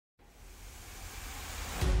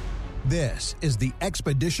This is the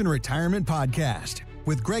Expedition Retirement Podcast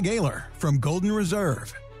with Greg Ayler from Golden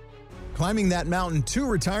Reserve. Climbing that mountain to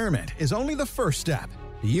retirement is only the first step.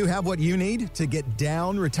 Do you have what you need to get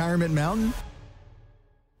down Retirement Mountain?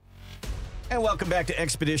 And welcome back to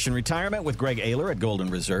Expedition Retirement with Greg Ayler at Golden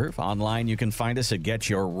Reserve. Online, you can find us at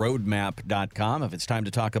getyourroadmap.com. If it's time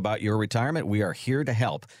to talk about your retirement, we are here to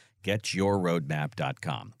help.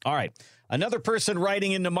 Getyourroadmap.com. All right. Another person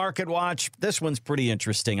writing into Market Watch. This one's pretty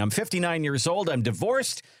interesting. I'm 59 years old. I'm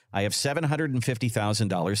divorced. I have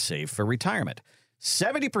 $750,000 saved for retirement.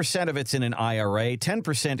 70% of it's in an IRA,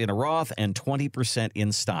 10% in a Roth, and 20%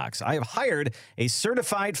 in stocks. I have hired a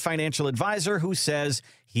certified financial advisor who says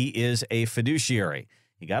he is a fiduciary.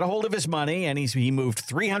 He got a hold of his money, and he moved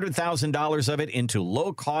 $300,000 of it into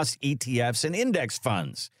low-cost ETFs and index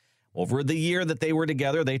funds. Over the year that they were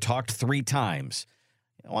together, they talked 3 times.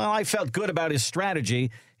 While I felt good about his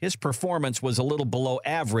strategy, his performance was a little below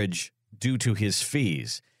average due to his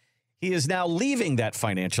fees. He is now leaving that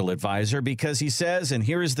financial advisor because he says, and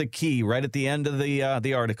here is the key right at the end of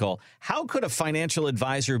the article, how could a financial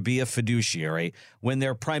advisor be a fiduciary when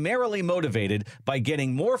they're primarily motivated by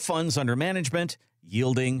getting more funds under management,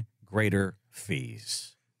 yielding greater fees?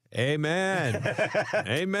 Amen.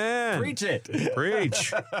 Amen. Preach it.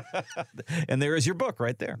 Preach. And there is your book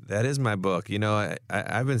right there. That is my book. You know,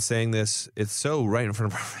 I've been saying this. It's so right in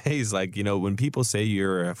front of our face. Like, you know, when people say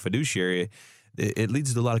you're a fiduciary, it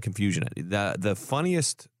leads to a lot of confusion. The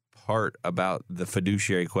funniest part about the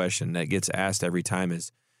fiduciary question that gets asked every time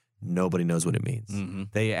is nobody knows what it means. Mm-hmm.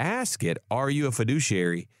 They ask it, are you a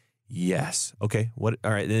fiduciary? Yes. Okay. What?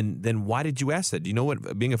 All right. Then why did you ask that? Do you know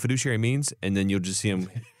what being a fiduciary means? And then you'll just see them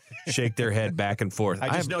shake their head back and forth. I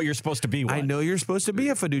just know you're supposed to be one. I know you're supposed to be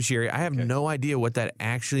a fiduciary. I have no idea what that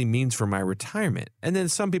actually means for my retirement. And then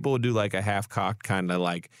some people will do like a half-cocked kind of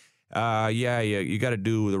like, you got to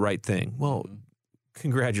do the right thing. Well,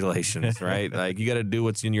 congratulations, right? Like you got to do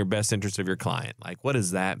what's in your best interest of your client. Like, what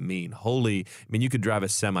does that mean? You could drive a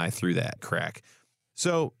semi through that crack.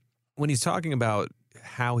 So when he's talking about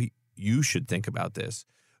how you should think about this,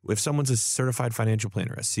 if someone's a certified financial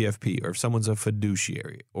planner, a CFP, or if someone's a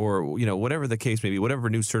fiduciary, or you know whatever the case may be, whatever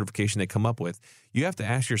new certification they come up with, you have to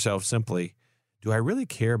ask yourself simply, do I really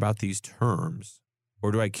care about these terms,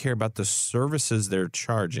 or do I care about the services they're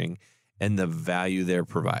charging and the value they're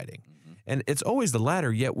providing? Mm-hmm. And it's always the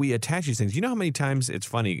latter, yet we attach these things. You know how many times, it's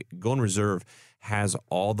funny, Golden Reserve has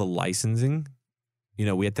all the licensing. You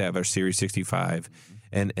know, we have to have our Series 65,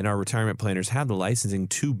 and our retirement planners have the licensing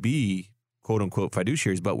to be quote-unquote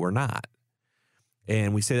fiduciaries, but we're not.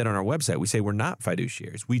 And we say that on our website. We say we're not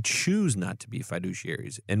fiduciaries. We choose not to be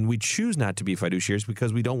fiduciaries. And we choose not to be fiduciaries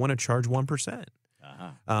because we don't want to charge 1%.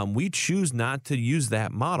 Uh-huh. We choose not to use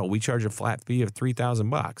that model. We charge a flat fee of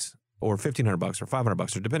 $3,000 or $1,500 or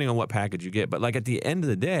 $500 or depending on what package you get. But like at the end of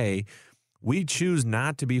the day, we choose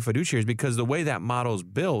not to be fiduciaries because the way that model is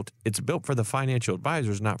built, it's built for the financial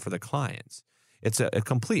advisors, not for the clients. It's a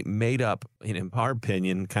complete made up, in our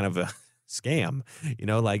opinion, kind of a scam.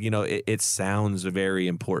 It sounds very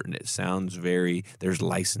important. It sounds there's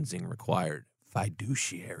licensing required.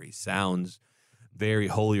 Fiduciary sounds very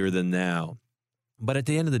holier than thou. But at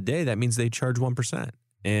the end of the day, that means they charge 1%.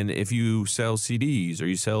 And if you sell CDs or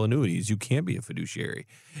you sell annuities, you can't be a fiduciary.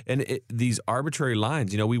 And these arbitrary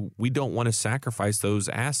lines, we don't want to sacrifice those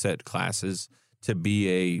asset classes to be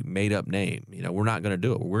a made-up name. We're not going to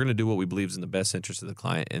do it. We're going to do what we believe is in the best interest of the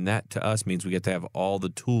client. And that, to us, means we get to have all the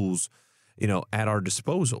tools, at our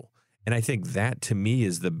disposal. And I think that, to me,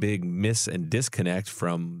 is the big miss and disconnect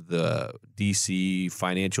from the DC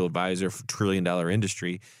financial advisor trillion-dollar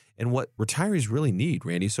industry and what retirees really need,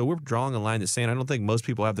 Randy. So we're drawing a line that's saying I don't think most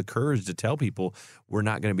people have the courage to tell people we're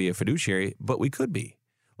not going to be a fiduciary, but we could be.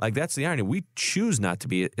 Like, that's the irony. We choose not to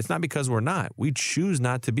be. It's not because we're not. We choose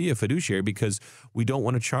not to be a fiduciary because we don't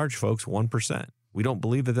want to charge folks 1%. We don't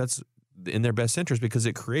believe that that's in their best interest because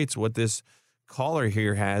it creates what this caller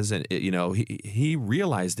here has. And, he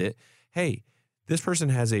realized it. Hey, this person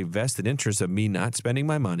has a vested interest of me not spending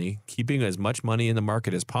my money, keeping as much money in the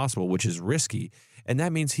market as possible, which is risky. And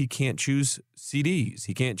that means he can't choose CDs.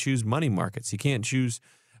 He can't choose money markets. He can't choose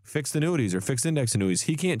fixed annuities or fixed index annuities.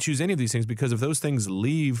 He can't choose any of these things because if those things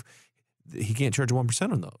leave, he can't charge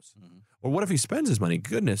 1% on those. Mm-hmm. Or what if he spends his money?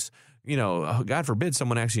 Goodness, God forbid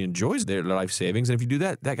someone actually enjoys their life savings. And if you do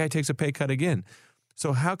that, that guy takes a pay cut again.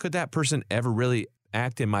 So how could that person ever really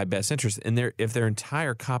act in my best interest? And if their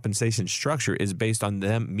entire compensation structure is based on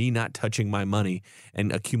me not touching my money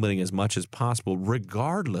and accumulating as much as possible,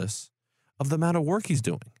 regardless of the amount of work he's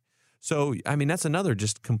doing. So, I mean, that's another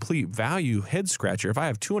just complete value head scratcher. If I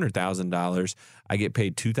have $200,000, I get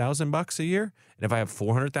paid $2,000 a year. And if I have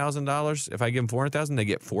 $400,000, if I give them $400,000, they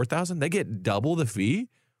get $4,000. They get double the fee.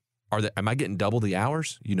 Am I getting double the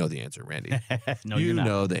hours? You know the answer, Randy. No, you you're not.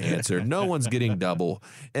 know the answer. No one's getting double.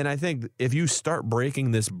 And I think if you start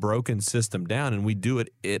breaking this broken system down, and we do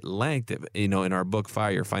it at length, in our book,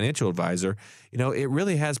 Fire Your Financial Advisor, it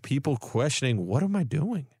really has people questioning, what am I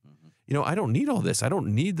doing? I don't need all this. I don't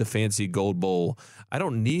need the fancy gold bowl. I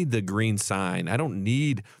don't need the green sign. I don't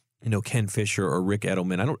need Ken Fisher or Rick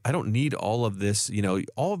Edelman. I don't need all of this.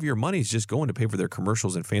 All of your money is just going to pay for their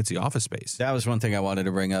commercials and fancy office space. That was one thing I wanted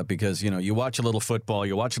to bring up because, you watch a little football,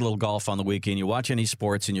 you watch a little golf on the weekend, you watch any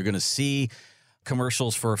sports, and you're going to see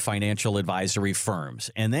commercials for financial advisory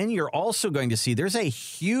firms. And then you're also going to see there's a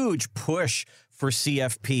huge push for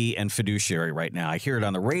CFP and fiduciary right now. I hear it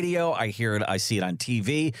on the radio. I see it on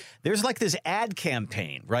TV. There's like this ad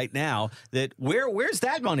campaign right now that where's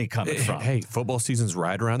that money coming from? Hey, football season's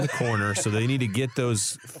right around the corner, so they need to get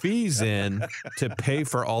those fees in to pay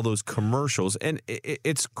for all those commercials. And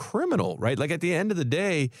it's criminal, right? Like at the end of the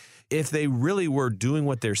day, if they really were doing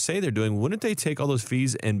what they say they're doing, wouldn't they take all those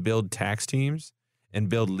fees and build tax teams and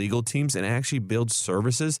build legal teams and actually build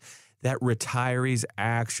services that retirees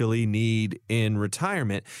actually need in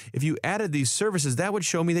retirement? If you added these services, that would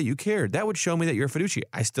show me that you cared. That would show me that you're a fiduciary.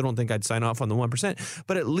 I still don't think I'd sign off on the 1%,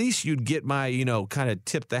 but at least you'd get my, kind of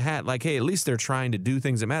tip the hat, like, hey, at least they're trying to do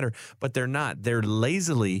things that matter, but they're not. They're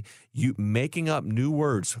lazily making up new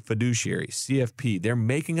words, fiduciary, CFP. They're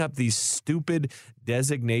making up these stupid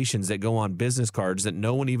designations that go on business cards that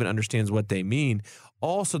no one even understands what they mean,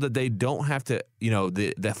 all so that they don't have to,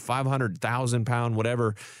 the 500,000 pound,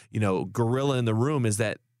 whatever, gorilla in the room is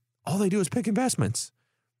that all they do is pick investments.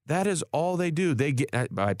 That is all they do. They get,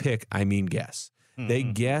 by pick, I mean guess. Mm-hmm. They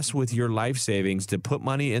guess with your life savings to put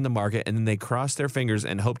money in the market, and then they cross their fingers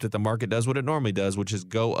and hope that the market does what it normally does, which is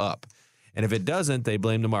go up. And if it doesn't, they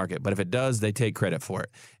blame the market. But if it does, they take credit for it.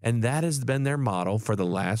 And that has been their model for the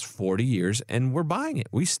last 40 years, and we're buying it.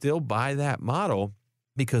 We still buy that model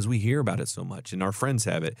because we hear about it so much, and our friends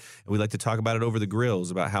have it. And we like to talk about it over the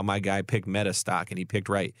grills, about how my guy picked Meta stock and he picked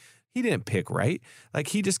right. He didn't pick right. Like,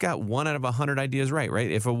 he just got 1 out of 100 ideas right?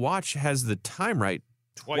 If a watch has the time right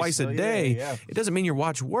twice a day, it doesn't mean your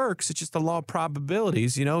watch works. It's just the law of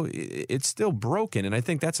probabilities. It's still broken. And I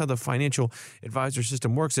think that's how the financial advisor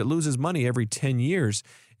system works. It loses money every 10 years.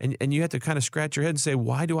 And you have to kind of scratch your head and say,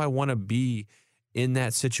 why do I want to be in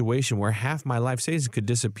that situation where half my life savings could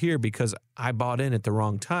disappear because I bought in at the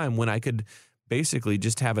wrong time, when I could basically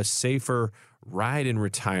just have a safer ride in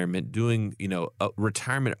retirement, doing,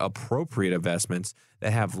 retirement appropriate investments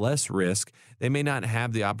that have less risk. They may not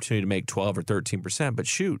have the opportunity to make 12 or 13%, but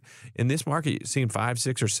shoot, in this market, seeing 5,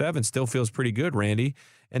 6, or 7 still feels pretty good, Randy.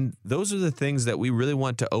 And those are the things that we really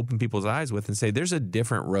want to open people's eyes with and say, there's a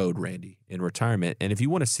different road, Randy, in retirement. And if you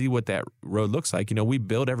want to see what that road looks like, we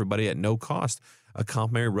build everybody at no cost a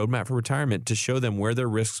complimentary roadmap for retirement to show them where their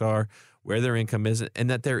risks are, where their income is, and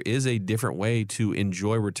that there is a different way to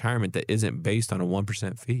enjoy retirement that isn't based on a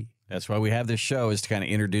 1% fee. That's why we have this show, is to kind of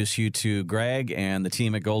introduce you to Greg and the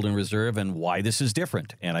team at Golden Reserve and why this is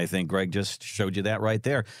different. And I think Greg just showed you that right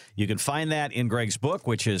there. You can find that in Greg's book,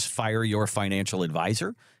 which is Fire Your Financial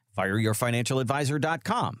Advisor.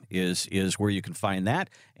 FireYourFinancialAdvisor.com is where you can find that,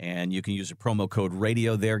 and you can use a promo code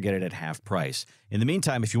radio there, get it at half price. In the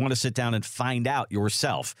meantime, if you want to sit down and find out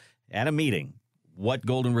yourself at a meeting what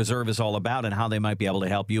Golden Reserve is all about and how they might be able to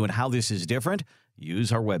help you and how this is different,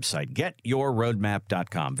 use our website,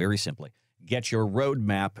 getyourroadmap.com. Very simply,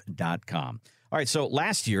 getyourroadmap.com. All right, so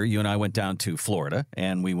last year, you and I went down to Florida,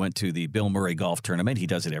 and we went to the Bill Murray Golf Tournament. He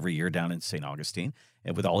does it every year down in St. Augustine,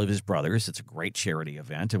 and with all of his brothers. It's a great charity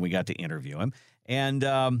event, and we got to interview him. And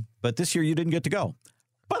but this year, you didn't get to go.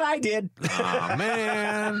 But I did. Oh,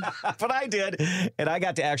 man. But I did. And I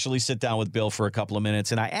got to actually sit down with Bill for a couple of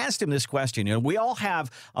minutes. And I asked him this question. We all have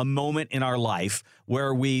a moment in our life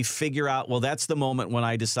where we figure out, well, that's the moment when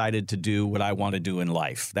I decided to do what I want to do in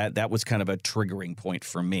life. That was kind of a triggering point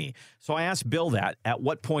for me. So I asked Bill that. At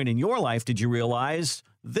what point in your life did you realize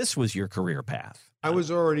this was your career path? I was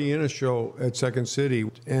already in a show at Second City,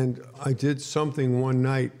 and I did something one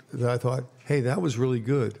night that I thought, hey, that was really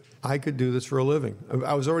good. I could do this for a living.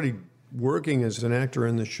 I was already working as an actor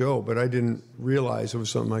in the show, but I didn't realize it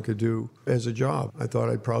was something I could do as a job. I thought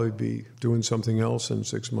I'd probably be doing something else in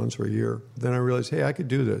 6 months or a year. Then I realized, hey, I could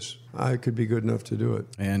do this. I could be good enough to do it.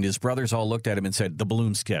 And his brothers all looked at him and said, the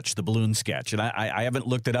balloon sketch, the balloon sketch. And I haven't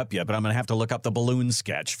looked it up yet, but I'm going to have to look up the balloon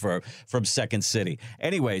sketch from Second City.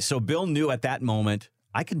 Anyway, so Bill knew at that moment,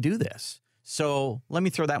 I can do this. So let me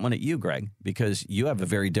throw that one at you, Greg, because you have a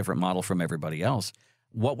very different model from everybody else.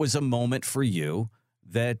 What was a moment for you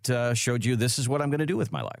that showed you this is what I'm going to do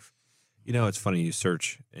with my life? You know, it's funny, you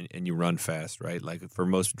search and you run fast, right? Like for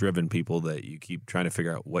most driven people that you keep trying to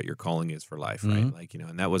figure out what your calling is for life, right? Like,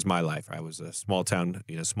 and that was my life. I was a small town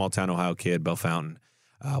Ohio kid, Bellefontaine,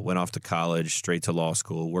 went off to college, straight to law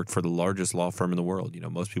school, worked for the largest law firm in the world.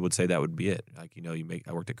 Most people would say that would be it. Like,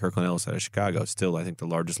 I worked at Kirkland Ellis out of Chicago, still, I think, the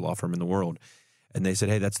largest law firm in the world. And they said,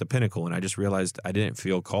 hey, that's the pinnacle. And I just realized I didn't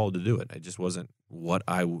feel called to do it. It just wasn't what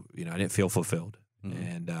I didn't feel fulfilled.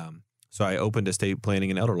 And so I opened a estate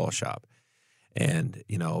planning and elder law shop. And,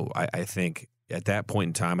 I think at that point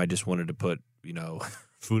in time, I just wanted to put,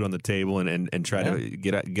 food on the table and try to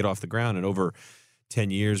get off the ground. And over 10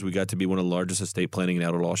 years, we got to be one of the largest estate planning and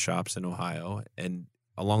elder law shops in Ohio. And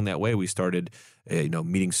along that way, we started,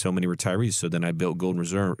 meeting so many retirees. So then I built Golden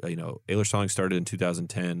Reserve. Ayler Stallings started in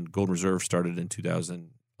 2010. Golden Reserve started in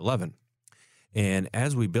 2011. And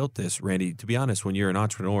as we built this, Randy, to be honest, when you're an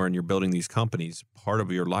entrepreneur and you're building these companies, part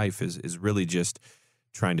of your life is really just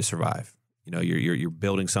trying to survive. You're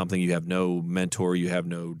building something. You have no mentor. You have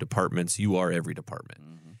no departments. You are every department.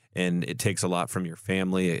 And it takes a lot from your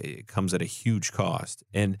family. It comes at a huge cost.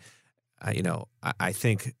 And, I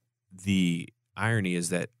think the irony is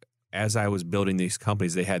that as I was building these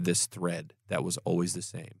companies, they had this thread that was always the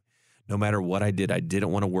same. No matter what I did, I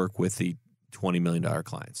didn't want to work with the $20 million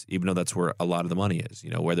clients, even though that's where a lot of the money is,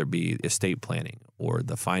 whether it be estate planning or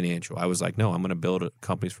the financial. I was like, no, I'm going to build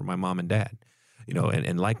companies for my mom and dad,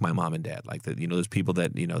 and like my mom and dad, like those people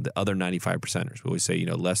that, the other 95%ers, we always say,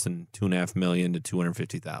 less than $2.5 million to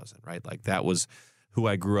 $250,000, right? Like that was who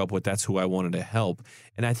I grew up with. That's who I wanted to help.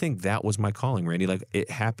 And I think that was my calling, Randy. Like it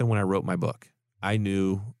happened when I wrote my book. I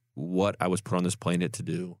knew what I was put on this planet to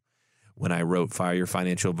do. When I wrote Fire Your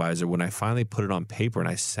Financial Advisor, when I finally put it on paper and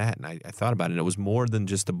I sat and I thought about it, and it was more than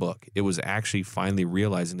just a book. It was actually finally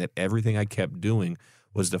realizing that everything I kept doing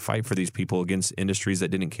was to fight for these people against industries that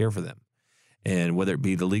didn't care for them. And whether it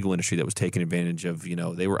be the legal industry that was taking advantage of,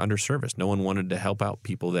 they were underserviced. No one wanted to help out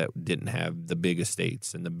people that didn't have the big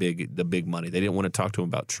estates and the big money. They didn't want to talk to them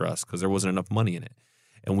about trust because there wasn't enough money in it.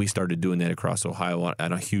 And we started doing that across Ohio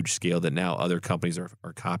on a huge scale that now other companies are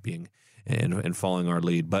copying and following our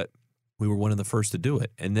lead. But we were one of the first to do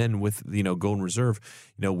it. And then with, Golden Reserve,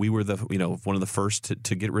 we were one of the first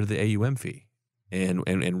to get rid of the AUM fee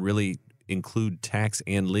and really include tax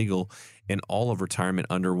and legal and all of retirement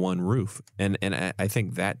under one roof. And I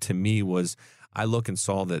think that to me was, I look and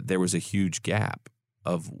saw that there was a huge gap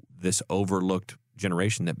of this overlooked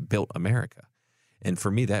generation that built America. And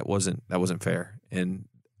for me, that wasn't fair. And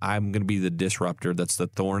I'm going to be the disruptor. That's the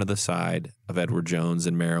thorn of the side of Edward Jones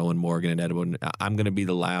and Merrill and Morgan and Edward. I'm going to be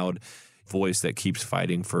the loud voice that keeps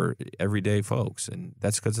fighting for everyday folks. And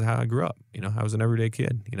that's because of how I grew up. I was an everyday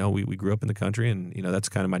kid. We grew up in the country, and, that's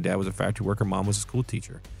kind of, my dad was a factory worker, mom was a school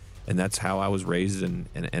teacher. And that's how I was raised. And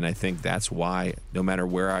I think that's why no matter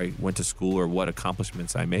where I went to school or what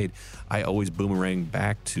accomplishments I made, I always boomerang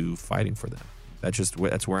back to fighting for them.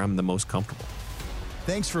 That's where I'm the most comfortable.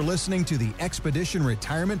 Thanks for listening to the Expedition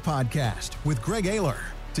Retirement Podcast with Greg Ayler.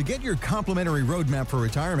 To get your complimentary roadmap for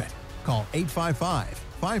retirement, call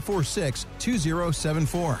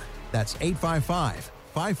 855-546-2074. That's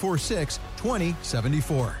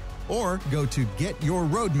 855-546-2074. Or go to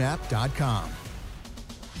getyourroadmap.com.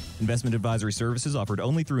 Investment advisory services offered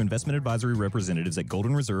only through investment advisory representatives at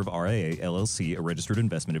Golden Reserve RIA, LLC, a registered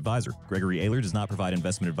investment advisor. Gregory Ayler does not provide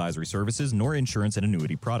investment advisory services nor insurance and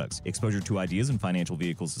annuity products. Exposure to ideas and financial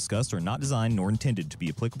vehicles discussed are not designed nor intended to be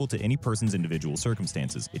applicable to any person's individual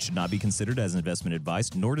circumstances. It should not be considered as investment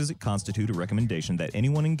advice, nor does it constitute a recommendation that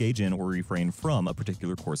anyone engage in or refrain from a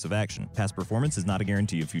particular course of action. Past performance is not a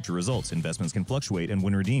guarantee of future results. Investments can fluctuate and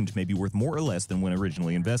when redeemed may be worth more or less than when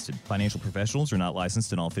originally invested. Financial professionals are not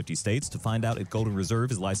licensed in all 50 states. To find out if Golden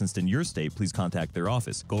Reserve is licensed in your state, please contact their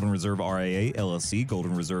office. Golden Reserve RIA, LLC,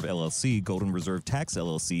 Golden Reserve LLC, Golden Reserve Tax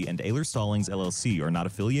LLC, and Ayler Stallings LLC are not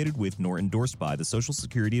affiliated with nor endorsed by the Social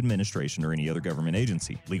Security Administration or any other government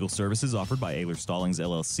agency. Legal services offered by Ayler Stallings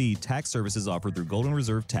LLC. Tax services offered through Golden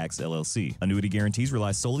Reserve Tax LLC. Annuity guarantees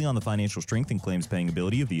rely solely on the financial strength and claims paying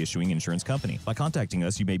ability of the issuing insurance company. By contacting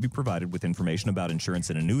us, you may be provided with information about insurance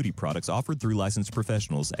and annuity products offered through licensed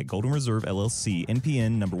professionals at Golden Reserve LLC,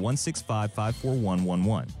 NPN number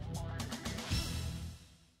 1655411.